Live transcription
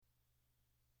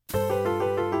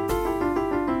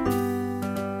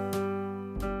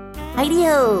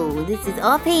Heidi-ho, this is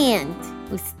Offhand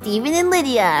with Steven and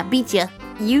Lydia. Beat ya.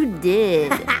 You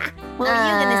did. What were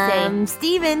you going to say?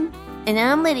 Steven. And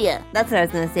I'm Lydia. That's what I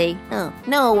was going to say. Oh,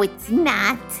 no, it's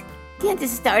not. Can't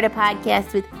just start a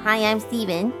podcast with, hi, I'm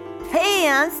Steven. Hey,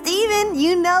 I'm Steven.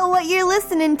 You know what you're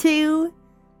listening to.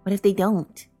 What if they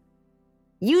don't?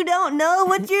 You don't know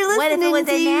what you're listening to. What if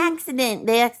it was an accident?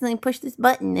 They accidentally pushed this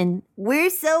button and... We're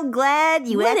so glad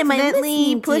you What am I accidentally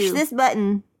listening pushed to? this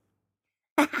button.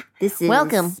 This is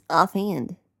Welcome.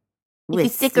 Offhand. You with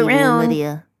can stick Steven and around.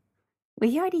 Lydia. Well,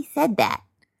 you already said that.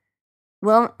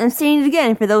 Well, I'm saying it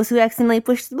again for those who accidentally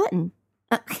pushed the button.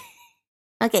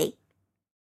 Okay.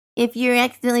 If you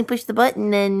accidentally pushed the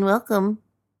button, then welcome.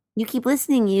 You keep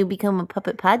listening, you become a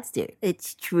puppet podster.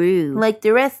 It's true. Like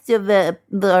the rest of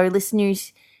our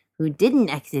listeners who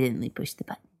didn't accidentally push the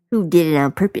button. Who did it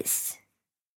on purpose.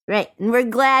 Right. And we're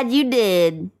glad you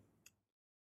did.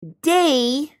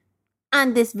 Today,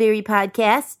 on this very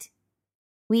podcast,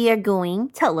 we are going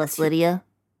Tell us, Lydia.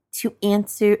 to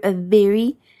answer a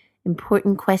very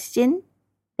important question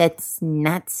that's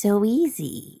not so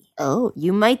easy. Oh,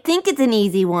 you might think it's an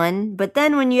easy one, but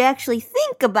then when you actually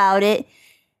think about it,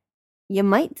 you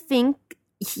might think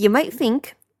You might.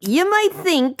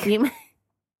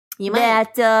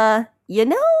 that,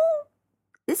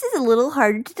 this is a little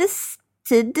hard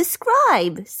to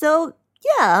describe. So,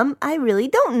 yeah, I really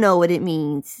don't know what it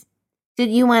means. Did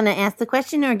you want to ask the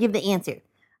question or give the answer?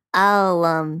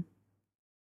 I'll,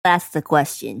 ask the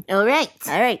question. All right.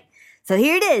 All right. So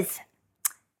here it is.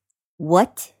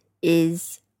 What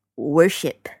is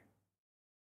worship?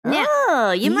 Now,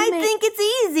 Oh, you you might may- think it's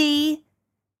easy.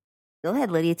 Go ahead,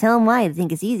 Lydia. Tell them why you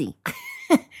think it's easy.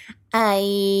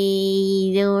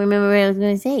 I don't remember what I was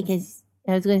going to say because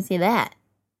I was going to say that.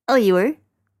 Oh, you were?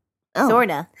 Oh.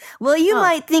 Sorta. Well, you Oh.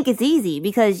 might think it's easy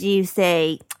because you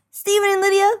say, Steven and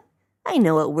Lydia, I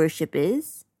know what worship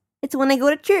is. It's when I go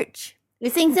to church. We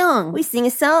sing songs. We sing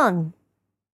a song.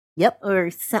 Yep. Or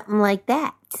something like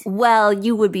that. Well,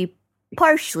 you would be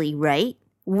partially right.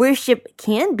 Worship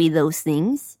can be those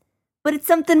things, but it's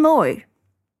something more.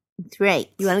 That's right.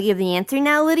 You want to give the answer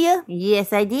now, Lydia?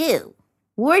 Yes, I do.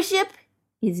 Worship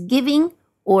is giving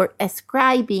or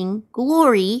ascribing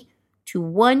glory to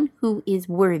one who is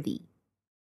worthy.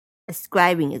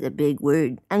 Ascribing is a big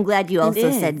word. I'm glad you It also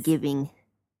is. said giving.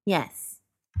 Yes.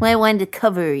 Well, I wanted to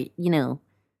cover, you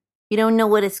don't know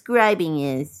what ascribing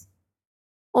is.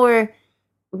 Or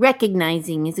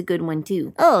recognizing is a good one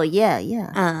too. Oh, yeah.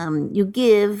 You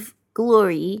give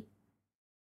glory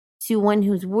to one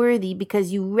who's worthy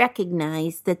because you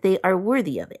recognize that they are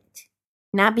worthy of it.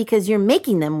 Not because you're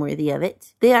making them worthy of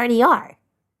it. They already are.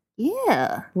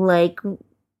 Yeah. Like,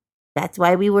 that's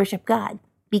why we worship God.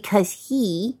 Because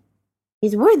He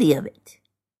is worthy of it.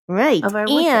 Right. Of our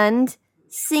worship. And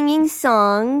singing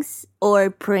songs or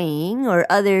praying or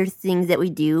other things that we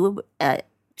do at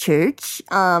church,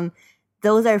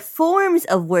 those are forms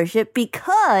of worship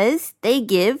because they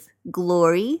give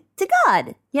glory to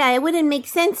God. Yeah, it wouldn't make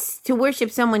sense to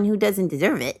worship someone who doesn't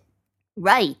deserve it.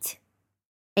 Right.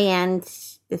 And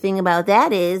the thing about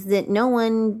that is that no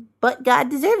one but God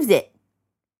deserves it.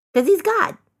 Because He's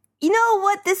God. You know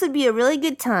what? This would be a really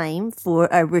good time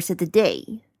for our verse of the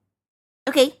day.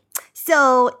 Okay.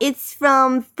 So it's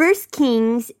from 1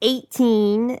 Kings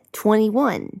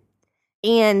 18:21.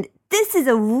 And this is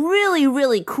a really,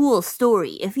 really cool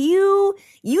story. If you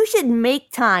should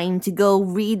make time to go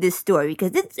read this story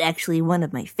because it's actually one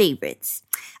of my favorites.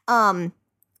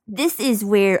 This is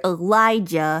where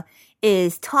Elijah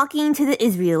is talking to the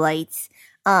Israelites,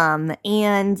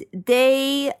 and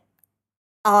they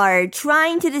are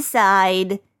trying to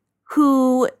decide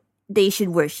who they should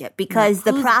worship because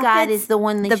the Whose prophets God is the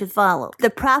one they should follow. the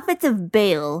prophets of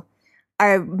Baal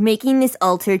are making this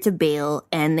altar to Baal,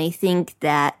 and they think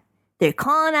that they're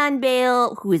calling on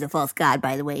Baal, who is a false god,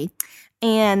 by the way,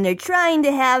 and they're trying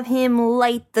to have him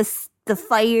light the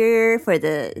fire for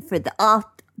the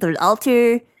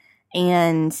altar,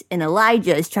 and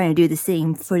Elijah is trying to do the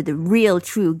same for the real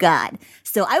true God.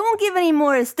 So I won't give any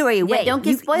more story away. Yeah, don't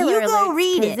give spoiler You go alerts,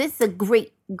 read 'cause it. This is a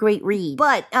great, great read.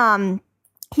 But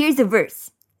here's a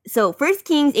verse. So 1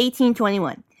 Kings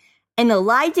 18:21. And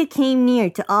Elijah came near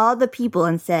to all the people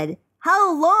and said,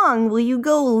 "How long will you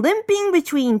go limping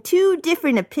between two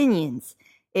different opinions?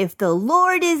 If the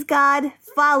Lord is God,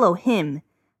 follow him.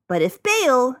 But if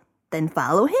Baal, then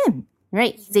follow him."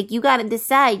 Right. He's like, you got to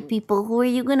decide, people, who are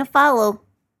you going to follow?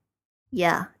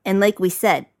 Yeah, and like we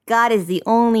said, God is the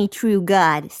only true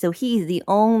God, so he's the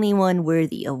only one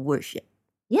worthy of worship.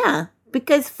 Yeah,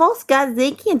 because false gods,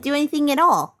 they can't do anything at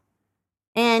all.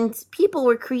 And people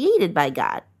were created by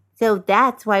God. So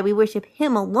that's why we worship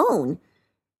Him alone.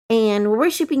 And we're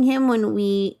worshiping him when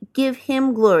we give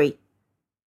him glory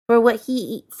for what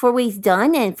he's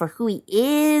done and for who he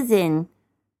is and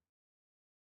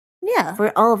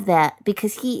for all of that,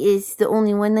 because he is the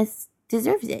only one that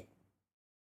deserves it.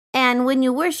 And when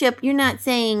you worship, you're not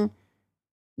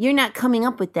coming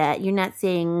up with that. You're not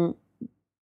saying,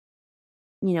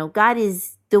 God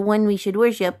is the one we should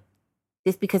worship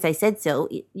just because I said so.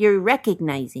 You're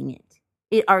recognizing it.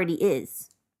 It already is,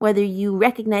 whether you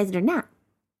recognize it or not.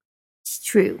 It's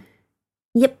true.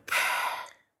 Yep.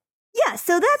 Yeah,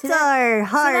 so that's our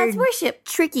hard, that's worship.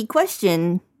 Tricky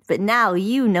question, but now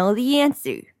you know the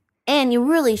answer. And you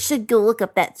really should go look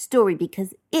up that story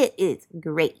because it is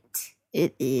great.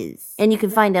 It is. And you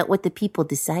can find out what the people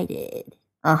decided.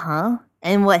 Uh-huh.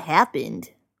 And what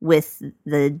happened with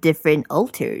the different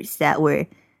altars that were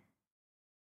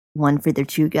one for their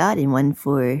true God and one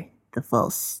for the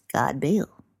false god Baal.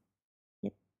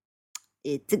 Yep.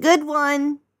 It's a good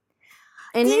one.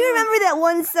 And do you remember that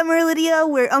one summer, Lydia,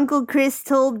 where Uncle Chris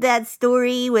told that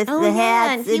story with the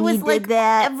hats and he did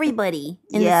that? Everybody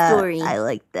in the story. I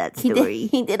like that story.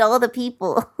 He did all the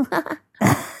people.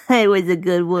 It was a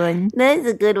good one. That is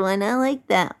a good one. I like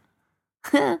that.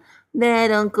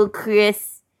 That Uncle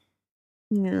Chris.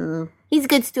 No. He's a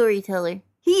good storyteller.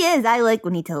 He is. I like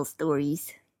when he tells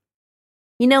stories.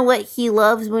 You know what he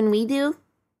loves when we do?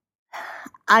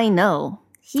 I know.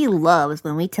 He loves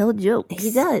when we tell jokes. He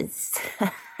does.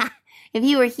 If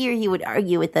he were here, he would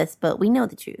argue with us, but we know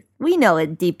the truth. We know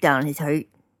it deep down in his heart.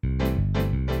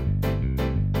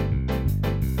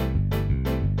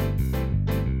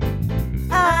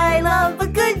 I love a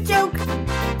good joke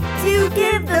to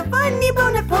give the funny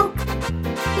bone a poke.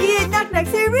 Be it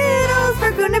knock-knocks or riddles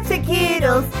for grown-ups or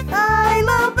kiddles. I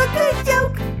love a good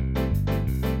joke.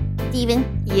 Steven?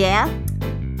 Yeah?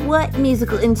 What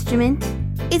musical instrument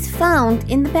is found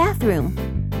in the bathroom?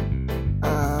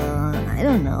 I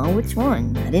don't know. Which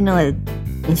one? I didn't know there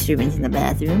were instruments in the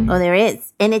bathroom. Oh, there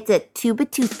is. And it's a tube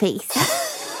of toothpaste.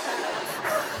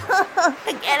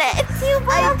 I get it.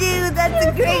 Tuba. I do. That's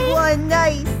a great one.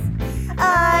 Nice.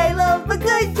 I love a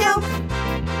good joke.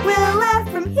 We'll laugh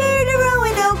from here to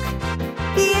Roanoke.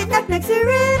 Be it knock-knocks or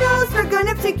riddles for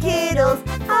grown-ups or kiddles.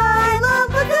 I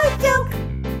love a good joke.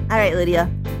 All right, Lydia.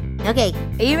 Okay.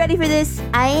 Are you ready for this?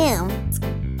 I am.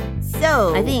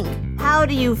 So, I think. How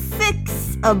do you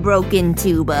fix a broken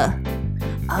tuba?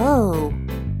 Oh.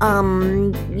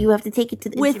 You have to take it to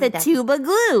the with a tuba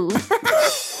glue.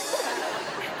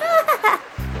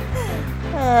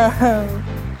 I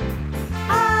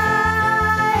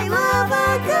love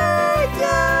a good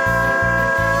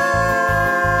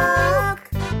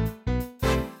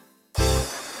joke.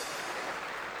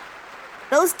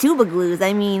 Those tuba glues,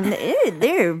 I mean,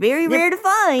 they're very rare to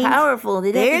find. Powerful.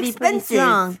 They're have to be pretty expensive.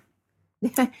 Strong.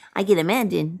 I can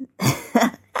imagine.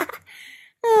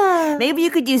 Maybe you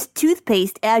could use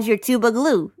toothpaste as your tuba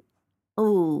glue.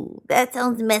 Ooh, that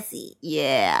sounds messy.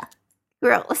 Yeah.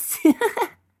 Gross.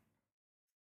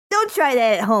 Don't try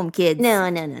that at home, kids. No.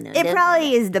 It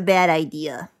probably is the bad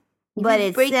idea. But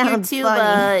it break sounds your tuba,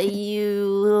 funny.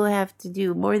 You have to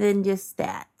do more than just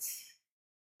that.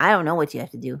 I don't know what you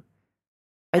have to do.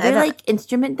 Are there like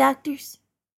instrument doctors?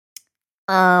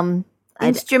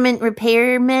 Instrument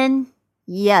repairmen?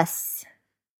 Yes.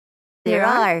 There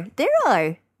are.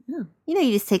 Oh. You know,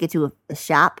 you just take it to a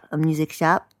shop, a music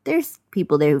shop. There's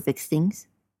people there who fix things.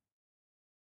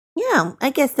 Yeah, I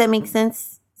guess that makes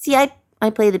sense. See, I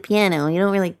play the piano. You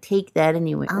don't really take that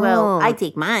anywhere. Oh. Well, I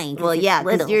take mine. Well, yeah,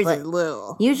 because yours but is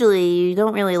little. Usually, you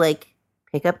don't really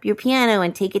pick up your piano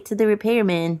and take it to the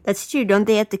repairman. That's true. Don't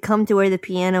they have to come to where the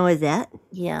piano is at?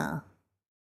 Yeah.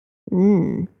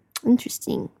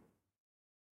 Interesting.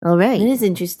 All right. It is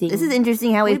interesting. This is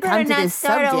interesting how we've come to this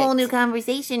start subject. a whole new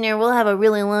conversation or we'll have a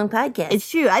really long podcast. It's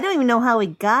true. I don't even know how we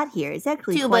got here. It's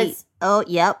actually Tubas. quite... Oh,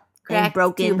 yep. Cracked and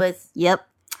broken. tubas. Yep.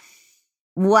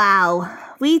 Wow.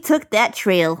 We took that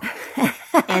trail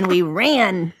and we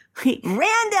ran. We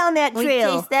ran down that trail. We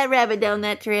chased that rabbit down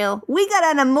that trail. We got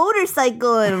on a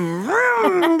motorcycle and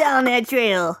vroom down that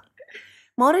trail.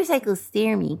 Motorcycles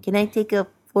scare me. Can I take a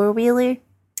four-wheeler?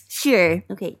 Sure.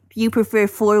 Okay. If you prefer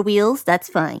four wheels, that's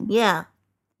fine. Yeah.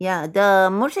 Yeah, the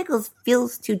motorcycles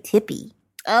feels too tippy.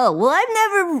 Oh, well, I've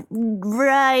never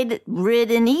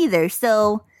ridden either,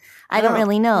 so I don't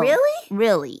really know. Really?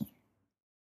 Really.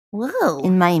 Whoa.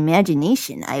 In my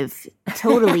imagination, I've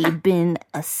totally been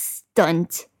a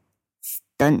stuntman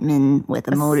with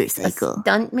a motorcycle. A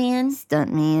stuntman?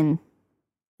 Stuntman.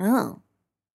 Oh.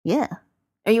 Yeah.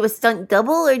 Are you a stunt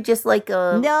double or just like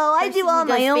a... No, I do all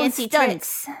my own fancy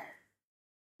stunts.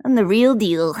 I'm the real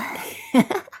deal.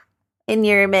 In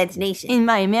your imagination. In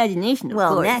my imagination, of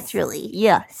course. Naturally.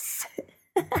 Yes.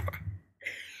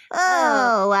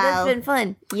 Oh, wow. That's been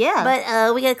fun. Yeah.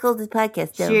 But we got to close this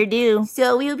podcast down. Sure do.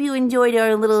 So we hope you enjoyed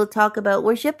our little talk about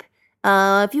worship.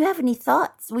 If you have any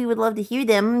thoughts, we would love to hear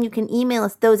them. You can email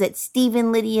us those at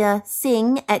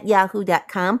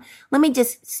StephenLydiaSing@yahoo.com. Let me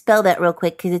just spell that real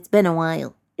quick because it's been a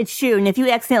while. It's true, and if you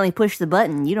accidentally push the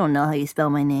button, you don't know how you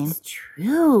spell my name. It's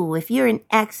true. If you're an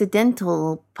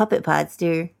accidental puppet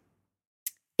podster,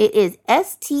 it is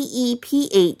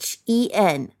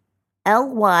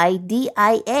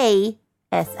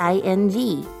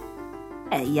StephenLydiasing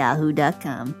at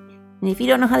yahoo.com. And if you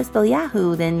don't know how to spell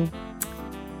Yahoo, then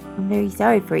I'm very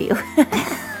sorry for you.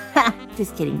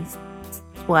 Just kidding. It's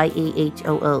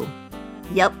YAHOO.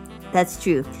 Yep, that's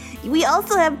true. We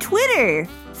also have Twitter,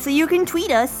 so you can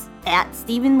tweet us at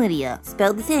Stephen Lydia.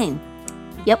 Spelled the same.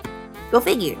 Yep. Go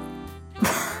figure.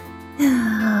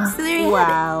 So there you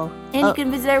have it. And you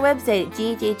can visit our website at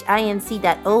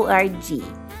ghhinc.org.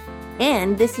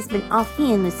 And this has been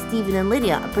Offhand with Stephen and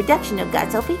Lydia, a production of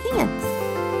God's Helping Hands.